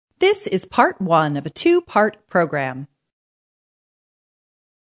This is part one of a two-part program.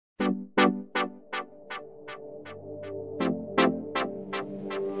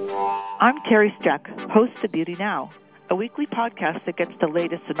 I'm Terry Streck, host of Beauty Now, a weekly podcast that gets the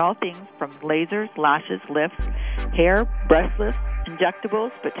latest in all things from lasers, lashes, lifts, hair, breast lifts,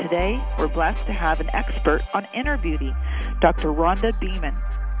 injectables, but today we're blessed to have an expert on inner beauty, Dr. Rhonda Beeman.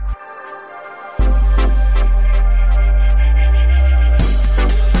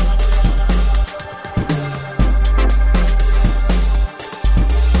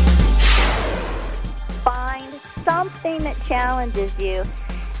 Find something that challenges you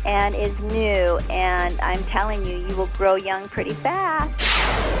and is new, and I'm telling you, you will grow young pretty fast.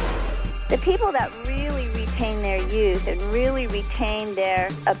 The people that really retain their youth and really retain their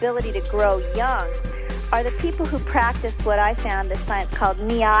ability to grow young are the people who practice what I found is science called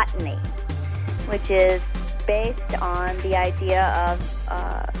neoteny, which is based on the idea of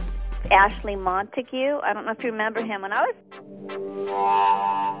Ashley Montagu. I don't know if you remember him. When I was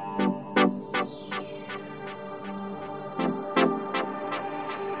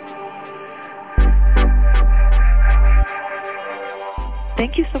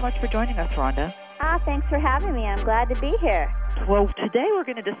Thank you so much for joining us, Rhonda. Thanks for having me. I'm glad to be here. Well, today we're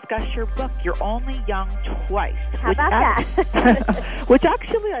going to discuss your book, You're Only Young Twice. How about that? Which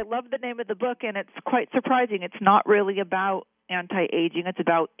actually, I love the name of the book, and it's quite surprising. It's not really about anti-aging. It's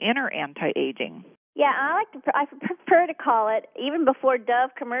about inner anti-aging. Yeah, I prefer to call it, even before Dove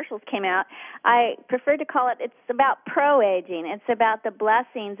commercials came out, I prefer to call it, it's about pro-aging. It's about the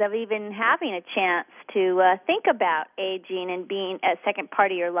blessings of even having a chance to think about aging and being a second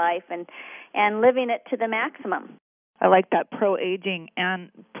part of your life and living it to the maximum. I like that, pro-aging.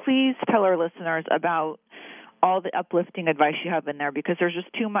 And please tell our listeners about all the uplifting advice you have in there, because there's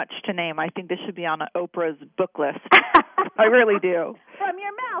just too much to name. I think this should be on Oprah's book list. I really do. From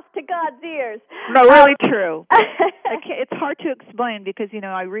your mouth to God's ears. No, really true. It's hard to explain because,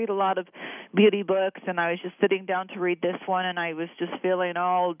 I read a lot of beauty books, and I was just sitting down to read this one, and I was just feeling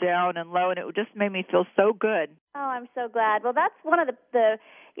all down and low, and it just made me feel so good. Oh, I'm so glad. Well, that's one of the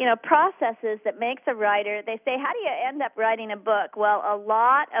processes that makes a writer. They say, how do you end up writing a book? Well, a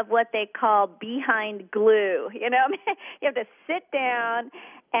lot of what they call behind glue. You have to sit down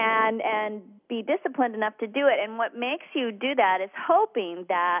and be disciplined enough to do it. And what makes you do that is hoping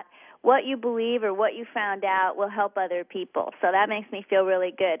that what you believe or what you found out will help other people. So that makes me feel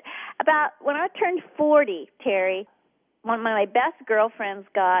really good. About when I turned 40, Terry, one of my best girlfriends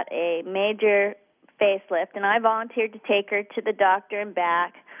got a major facelift, and I volunteered to take her to the doctor and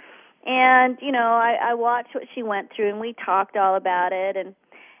back. And, I watched what she went through, and we talked all about it, and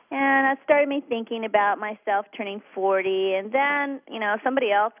it started me thinking about myself turning 40, and then,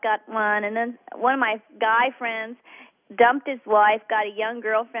 somebody else got one, and then one of my guy friends dumped his wife, got a young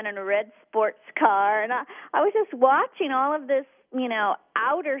girlfriend in a red sports car, and I was just watching all of this,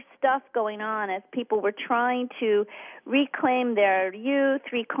 outer stuff going on as people were trying to reclaim their youth,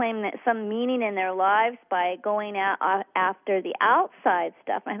 reclaim some meaning in their lives by going out after the outside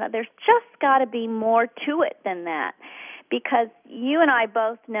stuff. And I thought, there's just got to be more to it than that. Because you and I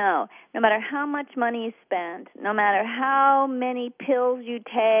both know, no matter how much money you spend, no matter how many pills you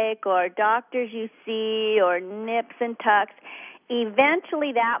take or doctors you see or nips and tucks,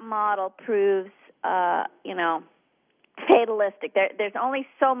 eventually that model proves, fatalistic. There's only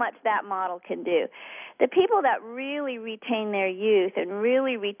so much that model can do. The people that really retain their youth and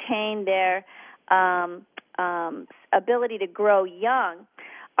really retain their ability to grow young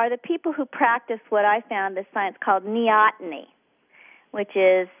are the people who practice what I found is science called neoteny, which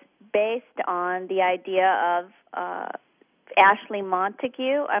is based on the idea of Ashley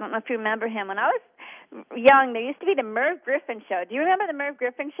Montagu. I don't know if you remember him. When I was young, there used to be the Merv Griffin show. Do you remember the Merv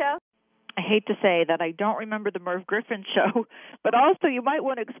Griffin show? I hate to say that I don't remember the Merv Griffin show, but also you might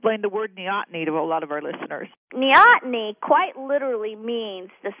want to explain the word neoteny to a lot of our listeners. Neoteny quite literally means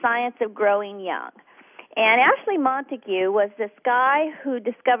the science of growing young. And Ashley Montagu was this guy who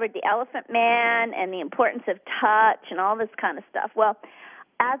discovered the Elephant Man and the importance of touch and all this kind of stuff. Well,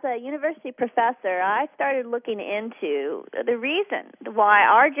 as a university professor, I started looking into the reason why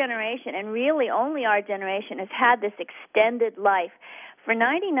our generation, and really only our generation, has had this extended life. For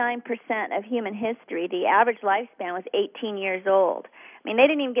 99% of human history, the average lifespan was 18 years old. I mean, they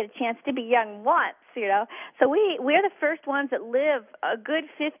didn't even get a chance to be young once, So we're the first ones that live a good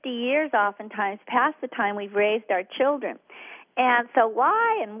 50 years oftentimes past the time we've raised our children. And so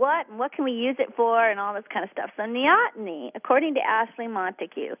why and what can we use it for and all this kind of stuff. So neoteny, according to Ashley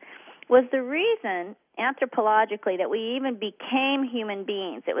Montagu, was the reason anthropologically that we even became human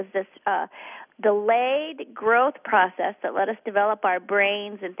beings. It was this delayed growth process that let us develop our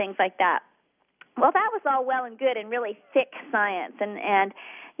brains and things like that. Well, that was all well and good and really thick science and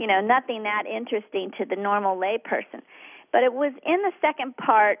nothing that interesting to the normal layperson. But it was in the second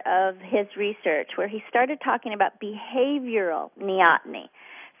part of his research where he started talking about behavioral neoteny.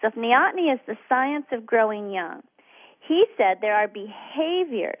 So if neoteny is the science of growing young, he said there are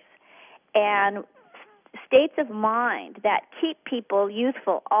behaviors and states of mind that keep people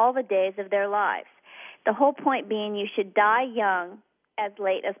youthful all the days of their lives. The whole point being you should die young as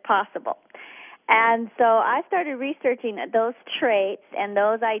late as possible. And so I started researching those traits and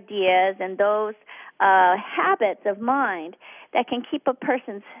those ideas and those habits of mind that can keep a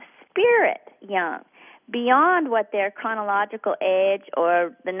person's spirit young beyond what their chronological age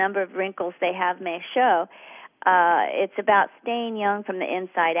or the number of wrinkles they have may show. It's about staying young from the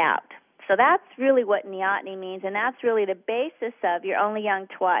inside out. So that's really what neoteny means, and that's really the basis of You're Only Young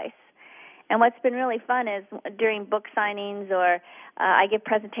Twice. And what's been really fun is during book signings or I give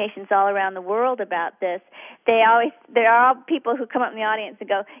presentations all around the world about this, there are people who come up in the audience and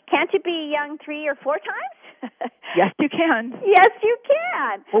go, "Can't you be young 3 or 4 times?" Yes, you can. Yes, you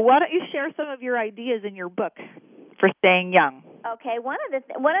can. Well, why don't you share some of your ideas in your book for staying young? Okay, one of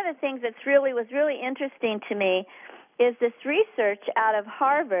the things that was really interesting to me is this research out of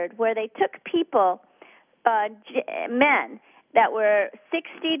Harvard where they took people, men, that were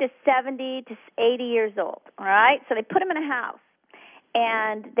 60 to 70 to 80 years old, all right? So they put them in a house.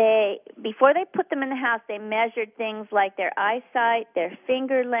 And before they put them in the house, they measured things like their eyesight, their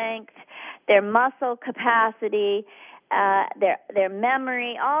finger length, their muscle capacity, their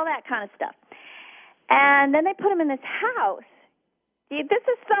memory, all that kind of stuff. And then they put them in this house. This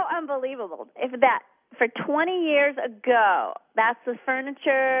is so unbelievable. If that, for 20 years ago, that's the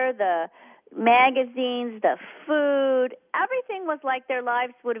furniture, the magazines, the food, everything was like their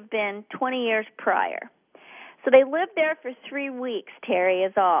lives would have been 20 years prior. So they lived there for 3 weeks, Terry,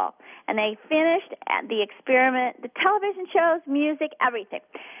 is all. And they finished the experiment, the television shows, music, everything.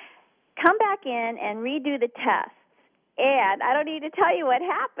 Come back in and redo the tests. And I don't need to tell you what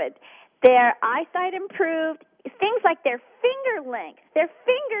happened. Their eyesight improved, things like their finger length. Their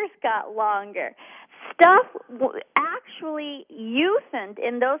fingers got longer. Stuff actually youthened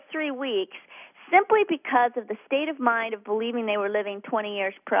in those 3 weeks simply because of the state of mind of believing they were living 20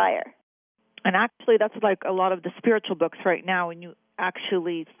 years prior. And actually, that's like a lot of the spiritual books right now. When you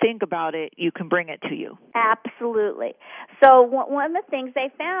actually think about it, you can bring it to you. Absolutely. So one of the things they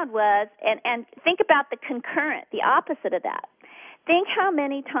found was, and think about the concurrent, the opposite of that. Think how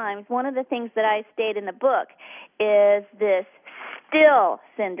many times, one of the things that I state in the book is this still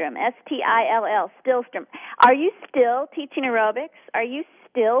syndrome, S-T-I-L-L, still syndrome. Are you still teaching aerobics? Are you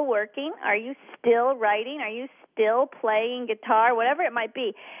still working? Are you still writing? Are you still playing guitar? Whatever it might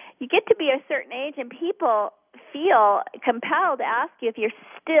be. You get to be a certain age and people feel compelled to ask you if you're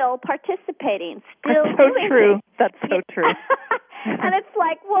still participating, still That's so doing true. things. That's so true. And it's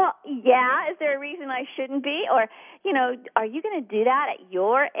like, well, yeah, is there a reason I shouldn't be? Or, are you going to do that at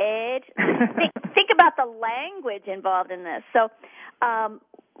your age? Think about the language involved in this. So how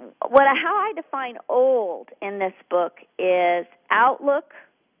I define old in this book is outlook,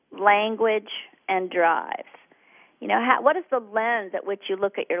 language, and drives. What is the lens at which you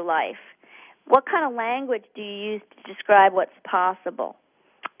look at your life? What kind of language do you use to describe what's possible?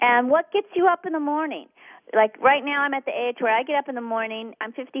 And what gets you up in the morning? Like right now I'm at the age where I get up in the morning,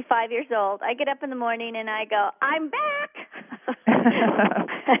 I'm 55 years old, I get up in the morning and I go, I'm back!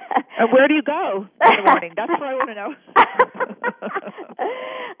 And where do you go in the morning? That's what I want to know.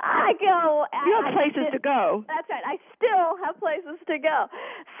 I go... You have places to go. That's right. I still have places to go.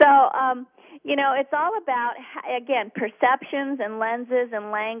 So, it's all about, again, perceptions and lenses and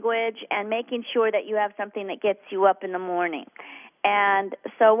language and making sure that you have something that gets you up in the morning. And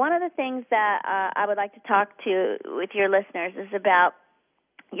so one of the things that I would like to talk to with your listeners is about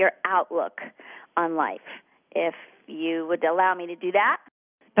your outlook on life, if you would allow me to do that.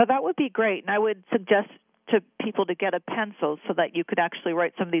 Now, that would be great, and I would suggest to people to get a pencil so that you could actually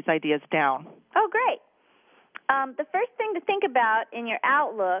write some of these ideas down. Oh, great. The first thing to think about in your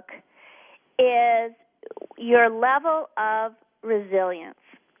outlook is your level of resilience.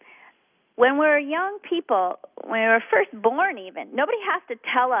 When we're young people, when we're first born even, nobody has to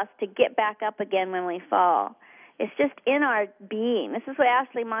tell us to get back up again when we fall. It's just in our being. This is what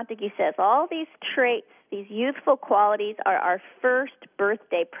Ashley Montague says. All these traits, these youthful qualities are our first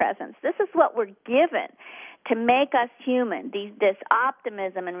birthday presents. This is what we're given to make us human, this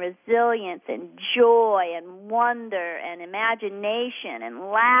optimism and resilience and joy and wonder and imagination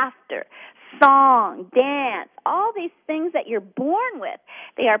and laughter, song, dance, all these things that you're born with.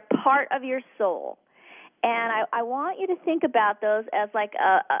 They are part of your soul. And I want you to think about those as like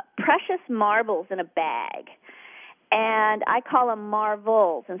precious marbles in a bag. And I call them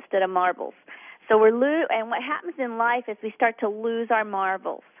marvels instead of marbles. So and what happens in life is we start to lose our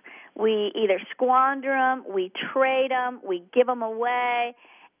marbles. We either squander them, we trade them, we give them away,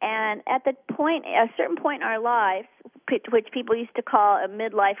 and at a certain point in our lives, which people used to call a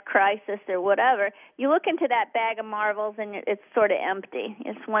midlife crisis or whatever, you look into that bag of marbles and it's sort of empty.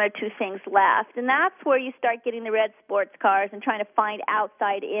 It's one or two things left, and that's where you start getting the red sports cars and trying to find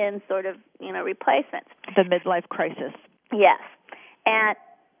outside-in sort of replacements. The midlife crisis. Yes, and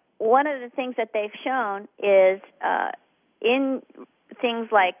one of the things that they've shown is in things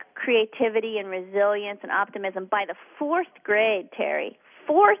like creativity and resilience and optimism, by the fourth grade, Terry,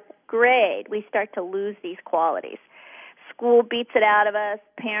 we start to lose these qualities. School beats it out of us.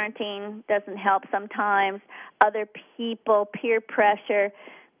 Parenting doesn't help sometimes. Other people, peer pressure,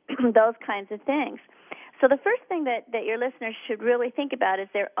 those kinds of things. So the first thing that your listeners should really think about is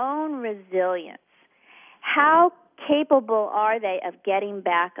their own resilience. How capable are they of getting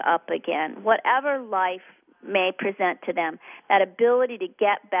back up again? Whatever life may present to them, that ability to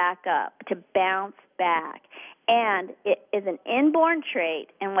get back up, to bounce back. And it is an inborn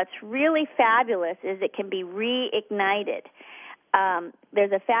trait, and what's really fabulous is it can be reignited.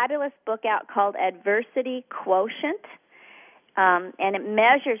 There's a fabulous book out called Adversity Quotient, and it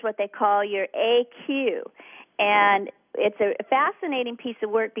measures what they call your AQ. And it's a fascinating piece of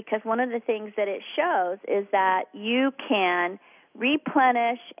work because one of the things that it shows is that you can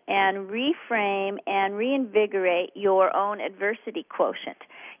replenish and reframe and reinvigorate your own adversity quotient,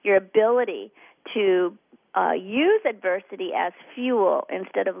 your ability to use adversity as fuel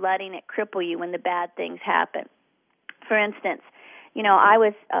instead of letting it cripple you when the bad things happen. For instance, I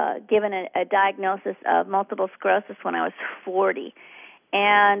was given a diagnosis of multiple sclerosis when I was 40.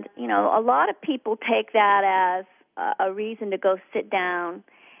 And, a lot of people take that as a reason to go sit down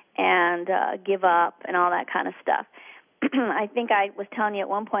and give up and all that kind of stuff. I think I was telling you at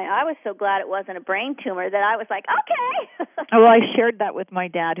one point, I was so glad it wasn't a brain tumor that I was like, okay. Well, I shared that with my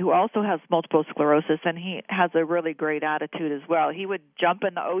dad, who also has multiple sclerosis, and he has a really great attitude as well. He would jump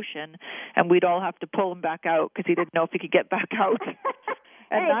in the ocean, and we'd all have to pull him back out because he didn't know if he could get back out.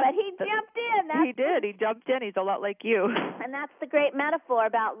 But he jumped in. He did. He jumped in. He's a lot like you. And that's the great metaphor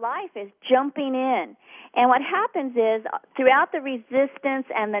about life, is jumping in. And what happens is, throughout the resistance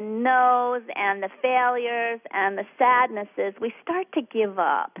and the no's and the failures and the sadnesses, we start to give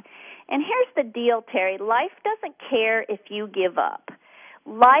up. And here's the deal, Terry. Life doesn't care if you give up.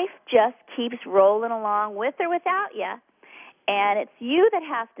 Life just keeps rolling along with or without you. And it's you that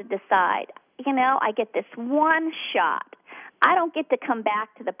has to decide, I get this one shot. I don't get to come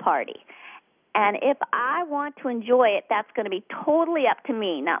back to the party. And if I want to enjoy it, that's going to be totally up to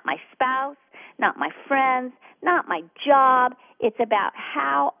me, not my spouse, not my friends, not my job. It's about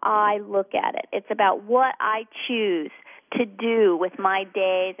how I look at it. It's about what I choose to do with my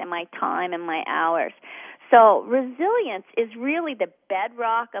days and my time and my hours. So resilience is really the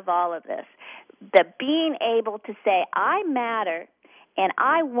bedrock of all of this. The being able to say, I matter, and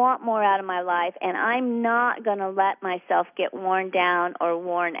I want more out of my life, and I'm not going to let myself get worn down or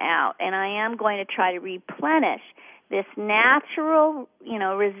worn out. And I am going to try to replenish this natural,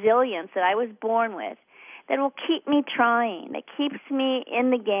 resilience that I was born with, that will keep me trying, that keeps me in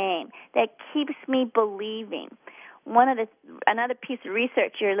the game, that keeps me believing. Another piece of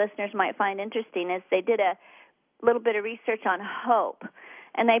research your listeners might find interesting is they did a little bit of research on hope,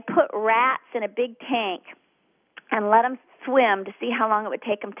 and they put rats in a big tank and let them swim to see how long it would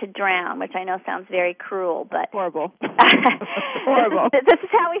take them to drown, which I know sounds very cruel, but horrible. Horrible. This is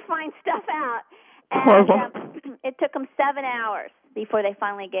how we find stuff out. And, horrible. It took them 7 hours before they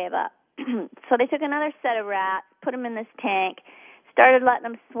finally gave up. So they took another set of rats, put them in this tank, started letting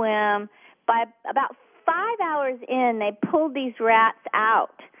them swim. By about 5 hours in, they pulled these rats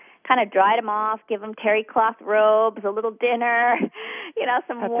out, kind of dried them off, give them terry cloth robes, a little dinner,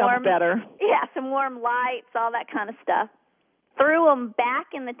 some warm, better. Yeah, some warm lights, all that kind of stuff. Threw them back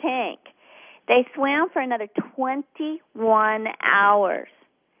in the tank. They swam for another 21 hours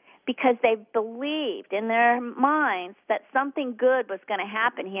because they believed in their minds that something good was going to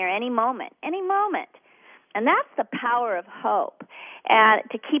happen here any moment. And that's the power of hope, and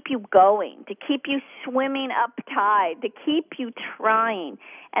to keep you going, to keep you swimming up tide, to keep you trying.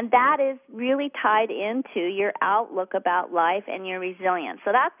 And that is really tied into your outlook about life and your resilience.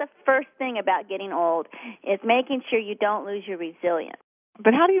 So that's the first thing about getting old, is making sure you don't lose your resilience.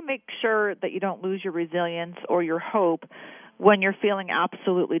 But how do you make sure that you don't lose your resilience or your hope when you're feeling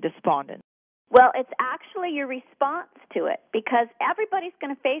absolutely despondent? Well, it's actually your response to it, because everybody's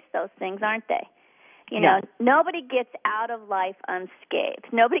going to face those things, aren't they? You know, nobody gets out of life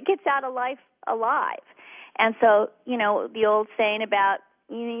unscathed. Nobody gets out of life alive. And so, you know, the old saying about,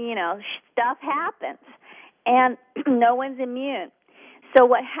 you know, stuff happens, and no one's immune. So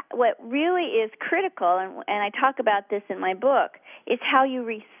what really is critical, and I talk about this in my book, is how you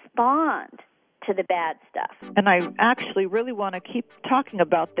respond to the bad stuff. And I actually really want to keep talking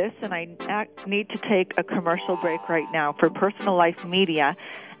about this, and I need to take a commercial break right now for Personal Life Media.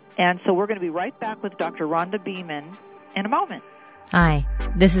 And so we're going to be right back with Dr. Rhonda Beeman in a moment. Hi,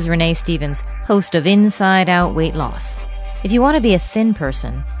 this is Renee Stevens, host of Inside Out Weight Loss. If you want to be a thin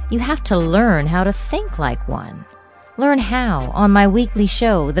person, you have to learn how to think like one. Learn how on my weekly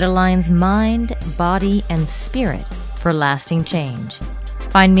show that aligns mind, body, and spirit for lasting change.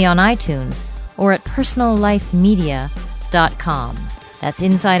 Find me on iTunes or at personallifemedia.com. That's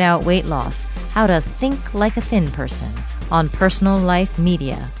Inside Out Weight Loss, how to think like a thin person on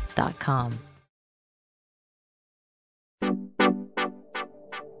personallifemedia.com.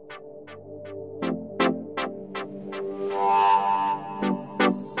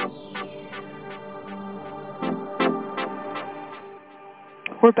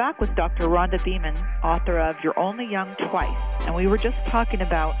 We're back with Dr. Rhonda Beeman, author of You're Only Young Twice, and we were just talking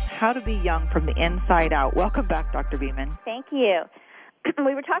about how to be young from the inside out. Welcome back, Dr. Beeman. Thank you.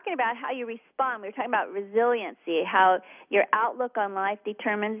 We were talking about how you respond. We were talking about resiliency, how your outlook on life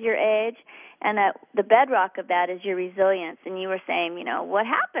determines your age, and that the bedrock of that is your resilience. And you were saying, you know, what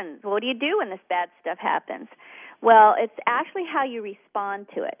happens? What do you do when this bad stuff happens? Well, it's actually how you respond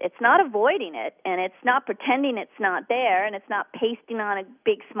to it. It's not avoiding it, and it's not pretending it's not there, and it's not pasting on a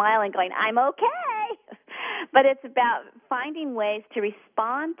big smile and going, I'm okay. But it's about finding ways to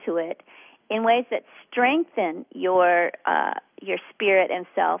respond to it in ways that strengthen your spirit and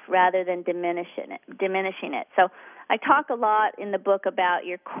self rather than diminishing it. So I talk a lot in the book about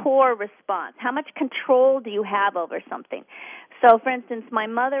your core response. How much control do you have over something? So, for instance, my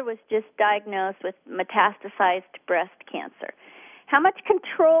mother was just diagnosed with metastasized breast cancer. How much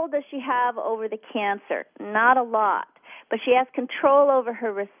control does she have over the cancer? Not a lot, but she has control over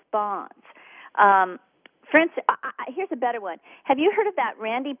her response. For instance, here's a better one. Have you heard of that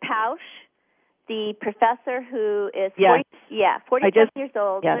Randy Pausch, the professor who is 47 years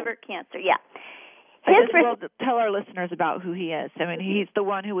old, liver cancer? Yeah. Tell our listeners about who he is. I mean, he's the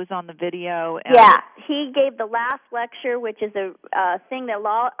one who was on the video. He gave the last lecture, which is a thing that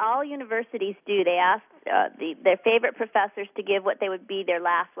all universities do. They ask their favorite professors to give what they would be their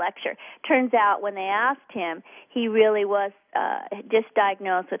last lecture. Turns out when they asked him, he really was just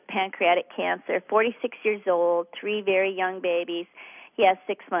diagnosed with pancreatic cancer, 46 years old, 3 very young babies. He has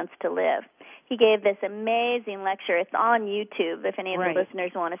 6 months to live. He gave this amazing lecture. It's on YouTube if any of the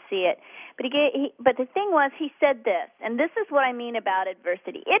listeners want to see it. But the thing was, he said this, and this is what I mean about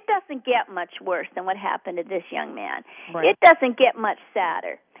adversity. It doesn't get much worse than what happened to this young man. Right. It doesn't get much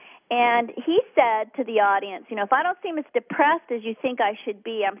sadder. And he said to the audience, you know, if I don't seem as depressed as you think I should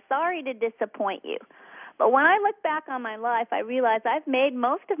be, I'm sorry to disappoint you. But when I look back on my life, I realize I've made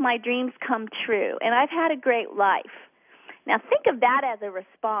most of my dreams come true, and I've had a great life. Now, think of that as a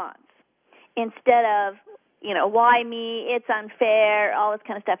response instead of, you know, why me, it's unfair, all this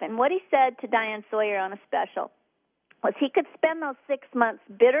kind of stuff. And what he said to Diane Sawyer on a special was he could spend those 6 months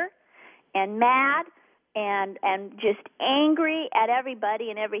bitter and mad and just angry at everybody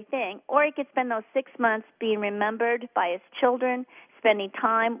and everything, or he could spend those 6 months being remembered by his children, spending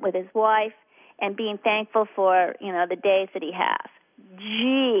time with his wife, and being thankful for, you know, the days that he has.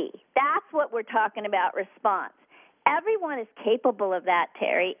 Gee, that's what we're talking about, response. Everyone is capable of that,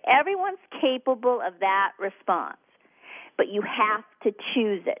 Terry. Everyone's capable of that response. But you have to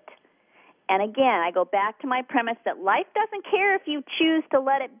choose it. And again, I go back to my premise that life doesn't care if you choose to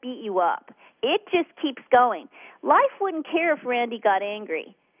let it beat you up. It just keeps going. Life wouldn't care if Randy got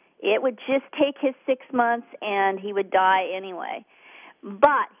angry. It would just take his 6 months and he would die anyway.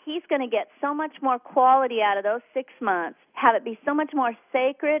 But he's going to get so much more quality out of those 6 months, have it be so much more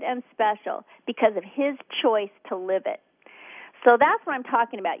sacred and special because of his choice to live it. So that's what I'm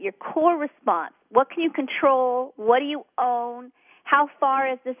talking about, your core response. What can you control? What do you own? How far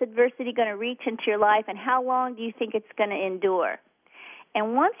is this adversity going to reach into your life, and how long do you think it's going to endure?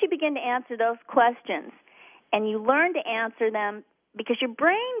 And once you begin to answer those questions, and you learn to answer them, because your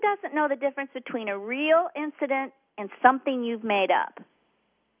brain doesn't know the difference between a real incident and something you've made up.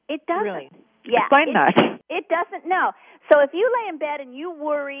 It doesn't. Really? Yeah. Explain that. It doesn't know. So if you lay in bed and you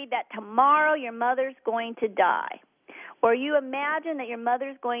worry that tomorrow your mother's going to die, or you imagine that your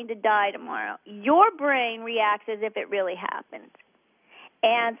mother's going to die tomorrow, your brain reacts as if it really happened.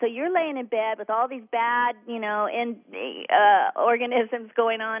 And so you're laying in bed with all these bad, organisms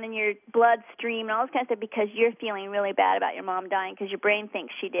going on in your bloodstream and all this kind of stuff because you're feeling really bad about your mom dying because your brain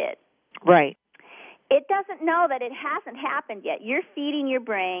thinks she did. Right. It doesn't know that it hasn't happened yet. You're feeding your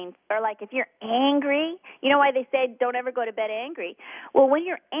brain, or like if you're angry, you know why they say don't ever go to bed angry? Well, when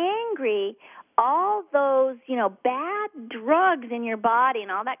you're angry, all those, bad drugs in your body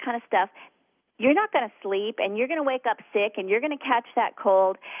and all that kind of stuff, you're not going to sleep and you're going to wake up sick and you're going to catch that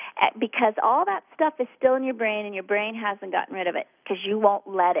cold because all that stuff is still in your brain and your brain hasn't gotten rid of it because you won't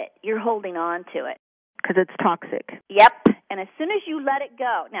let it. You're holding on to it. Because it's toxic. Yep. And as soon as you let it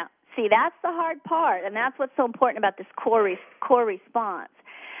go, now, see, that's the hard part, and that's what's so important about this core response.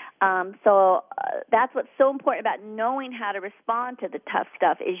 That's what's so important about knowing how to respond to the tough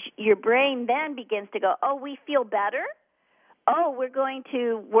stuff is your brain then begins to go, oh, we feel better? Oh, we're going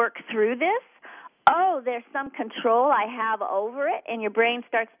to work through this? Oh, there's some control I have over it, and your brain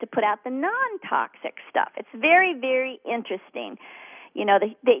starts to put out the non-toxic stuff. It's very, very interesting.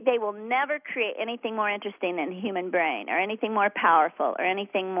 They will never create anything more interesting than the human brain or anything more powerful or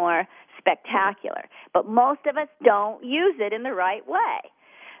anything more spectacular. But most of us don't use it in the right way.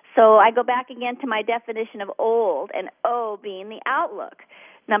 So I go back again to my definition of old, and O being the outlook.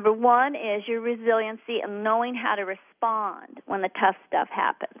 Number one is your resiliency and knowing how to respond when the tough stuff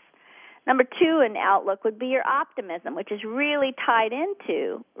happens. Number two in outlook would be your optimism, which is really tied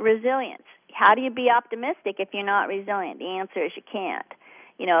into resilience. How do you be optimistic if you're not resilient? The answer is you can't.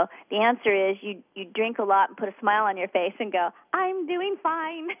 The answer is you drink a lot and put a smile on your face and go, I'm doing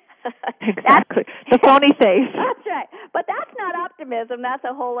fine. Exactly. The phony face. That's right. But that's not optimism. That's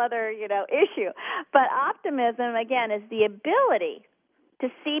a whole other, issue. But optimism, again, is the ability to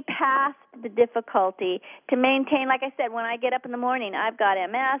see past the difficulty, to maintain, like I said, when I get up in the morning, I've got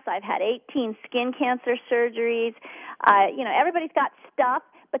MS, I've had 18 skin cancer surgeries, everybody's got stuff,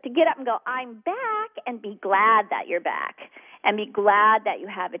 but to get up and go, I'm back, and be glad that you're back, and be glad that you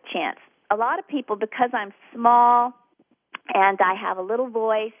have a chance. A lot of people, because I'm small, and I have a little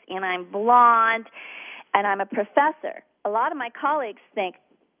voice, and I'm blonde, and I'm a professor, a lot of my colleagues think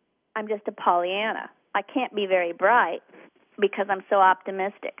I'm just a Pollyanna. I can't be very bright because I'm so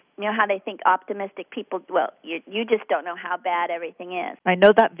optimistic. You know how they think optimistic people, well, you just don't know how bad everything is. I know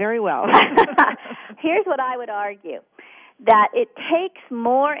that very well. Here's what I would argue, that it takes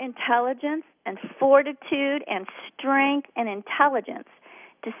more intelligence and fortitude and strength and intelligence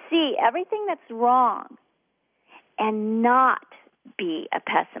to see everything that's wrong and not be a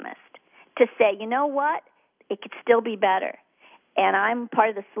pessimist, to say, you know what, it could still be better, and I'm part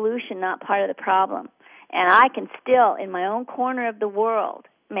of the solution, not part of the problem. And I can still, in my own corner of the world,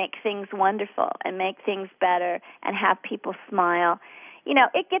 make things wonderful and make things better and have people smile.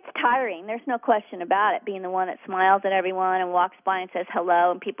 It gets tiring. There's no question about it, being the one that smiles at everyone and walks by and says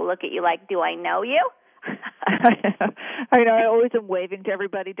hello, and people look at you like, do I know you? I know. I always am waving to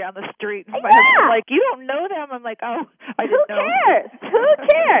everybody down the street. Yeah. I'm like, you don't know them. I'm like, oh, I didn't know. Who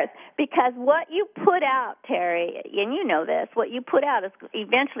cares? Because what you put out, Terry, and you know this, what you put out is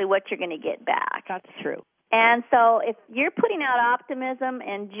eventually what you're going to get back. That's true. And so if you're putting out optimism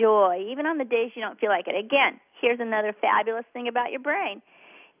and joy, even on the days you don't feel like it, again, here's another fabulous thing about your brain.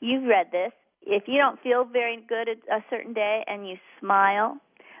 You've read this. If you don't feel very good at a certain day and you smile,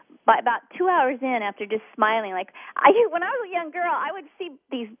 by about 2 hours in, after just smiling, when I was a young girl, I would see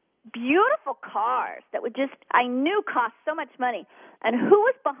these beautiful cars that I knew cost so much money. And who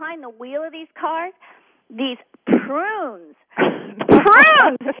was behind the wheel of these cars? These prunes.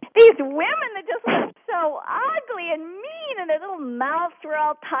 These women that just looked so ugly and mean, and their little mouths were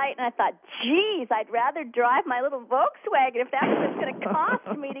all tight. And I thought, geez, I'd rather drive my little Volkswagen if that's what it's going to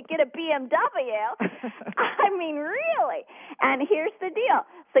cost me to get a BMW. I mean, really. And here's the deal.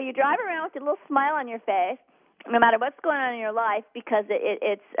 So you drive around with a little smile on your face, no matter what's going on in your life, because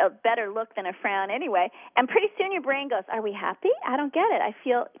it's a better look than a frown anyway. And pretty soon your brain goes, are we happy? I don't get it. I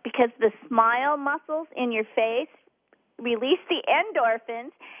feel, because the smile muscles in your face release the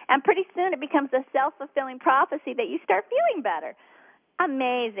endorphins, and pretty soon it becomes a self-fulfilling prophecy that you start feeling better.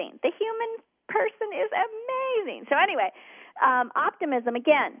 Amazing. The human person is amazing. So anyway, optimism,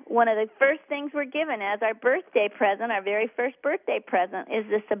 again, one of the first things we're given as our birthday present, our very first birthday present, is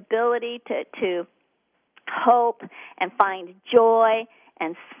this ability to hope and find joy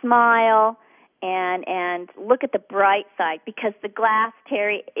and smile and look at the bright side, because the glass,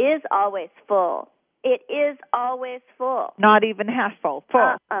 Terry, is always full. It is always full. Not even half full.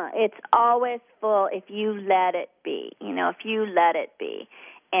 Full. It's always full if you let it be. If you let it be.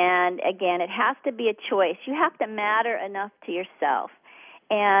 And again, it has to be a choice. You have to matter enough to yourself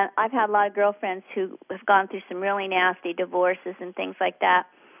And I've had a lot of girlfriends who have gone through some really nasty divorces and things like that.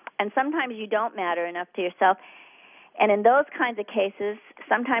 And sometimes you don't matter enough to yourself. And in those kinds of cases,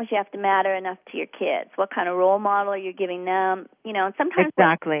 sometimes you have to matter enough to your kids. What kind of role model are you giving them? You know, and sometimes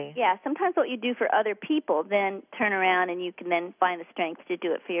exactly. Sometimes what you do for other people, then turn around and you can then find the strength to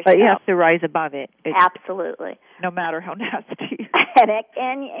do it for yourself. But you have to rise above it. Absolutely. No matter how nasty.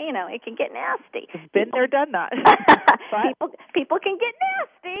 and you know, it can get nasty. It's been there, done that. people can get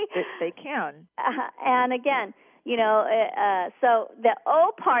nasty. They can. And again, you know, so the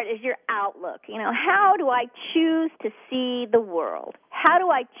O part is your outlook. You know, how do I choose to see the world? How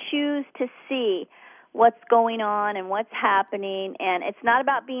do I choose to see what's going on and what's happening? And it's not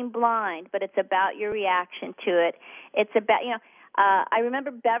about being blind, but it's about your reaction to it. It's about, you know, I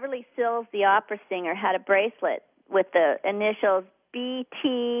remember Beverly Sills, the opera singer, had a bracelet with the initials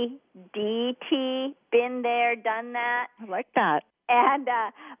BT, DT, been there, done that. I like that. And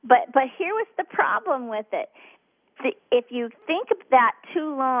but here was the problem with it. If you think of that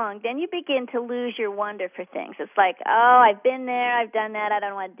too long, then you begin to lose your wonder for things. It's like, oh, I've been there, I've done that, I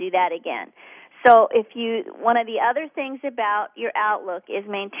don't want to do that again. So one of the other things about your outlook is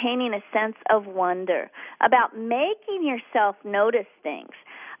maintaining a sense of wonder, about making yourself notice things.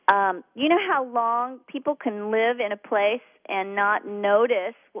 You know how long people can live in a place and not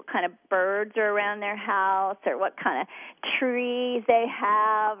notice what kind of birds are around their house or what kind of trees they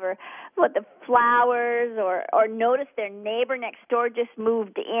have or what the flowers or notice their neighbor next door just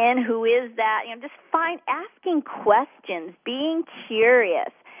moved in, who is that? You know, just asking questions, being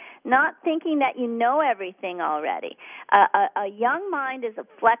curious, not thinking that you know everything already. A young mind is a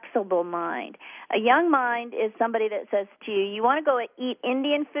flexible mind. A young mind is somebody that says to you, you want to go eat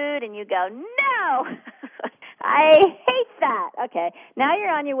Indian food? And you go, no, I hate that. Okay, now you're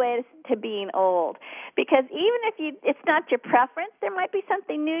on your way to being old. Because even if it's not your preference, there might be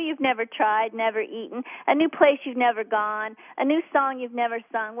something new you've never tried, never eaten, a new place you've never gone, a new song you've never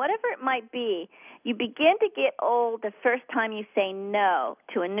sung, whatever it might be. You begin to get old the first time you say no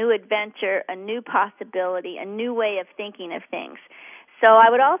to a new adventure, a new possibility, a new way of thinking of things. So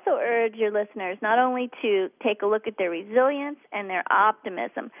I would also urge your listeners not only to take a look at their resilience and their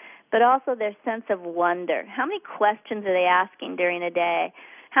optimism, but also their sense of wonder. How many questions are they asking during a day?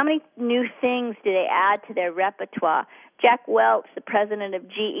 How many new things do they add to their repertoire? Jack Welch, the president of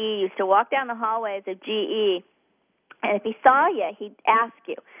GE, used to walk down the hallways of GE, and if he saw you, he'd ask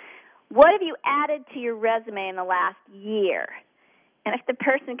you, what have you added to your resume in the last year? And if the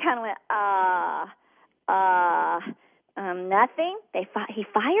person kind of went, nothing, he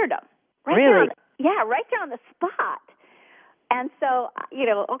fired them. Really? Right there on the spot. And so, you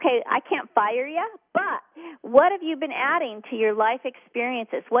know, okay, I can't fire you, but what have you been adding to your life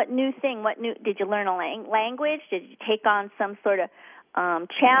experiences? What new thing? Did you learn a language? Did you take on some sort of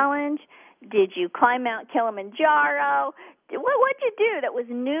challenge? Did you climb Mount Kilimanjaro? What'd you do that was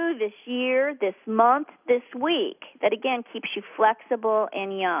new this year, this month, this week, that, again, keeps you flexible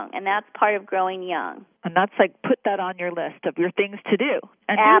and young? And that's part of growing young. And that's like put that on your list of your things to do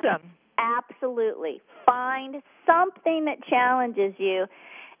and do them. Absolutely. Find something that challenges you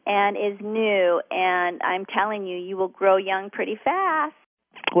and is new, and I'm telling you, you will grow young pretty fast.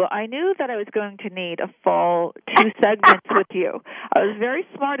 Well, I knew that I was going to need a fall 2 segments with you. I was very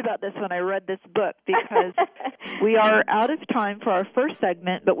smart about this when I read this book because we are out of time for our first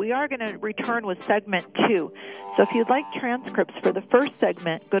segment, but we are going to return with segment 2. So if you'd like transcripts for the first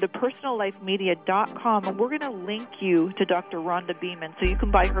segment, go to personallifemedia.com, and we're going to link you to Dr. Rhonda Beeman so you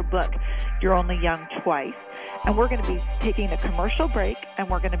can buy her book, You're Only Young Twice. And we're going to be taking a commercial break, and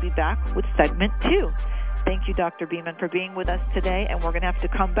we're going to be back with segment 2. Thank you, Dr. Beeman, for being with us today, and we're going to have to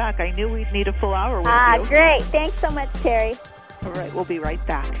come back. I knew we'd need a full hour with you. Great. Thanks so much, Terry. All right, we'll be right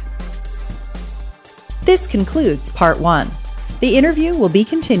back. This concludes Part 1. The interview will be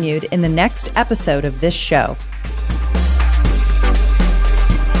continued in the next episode of this show.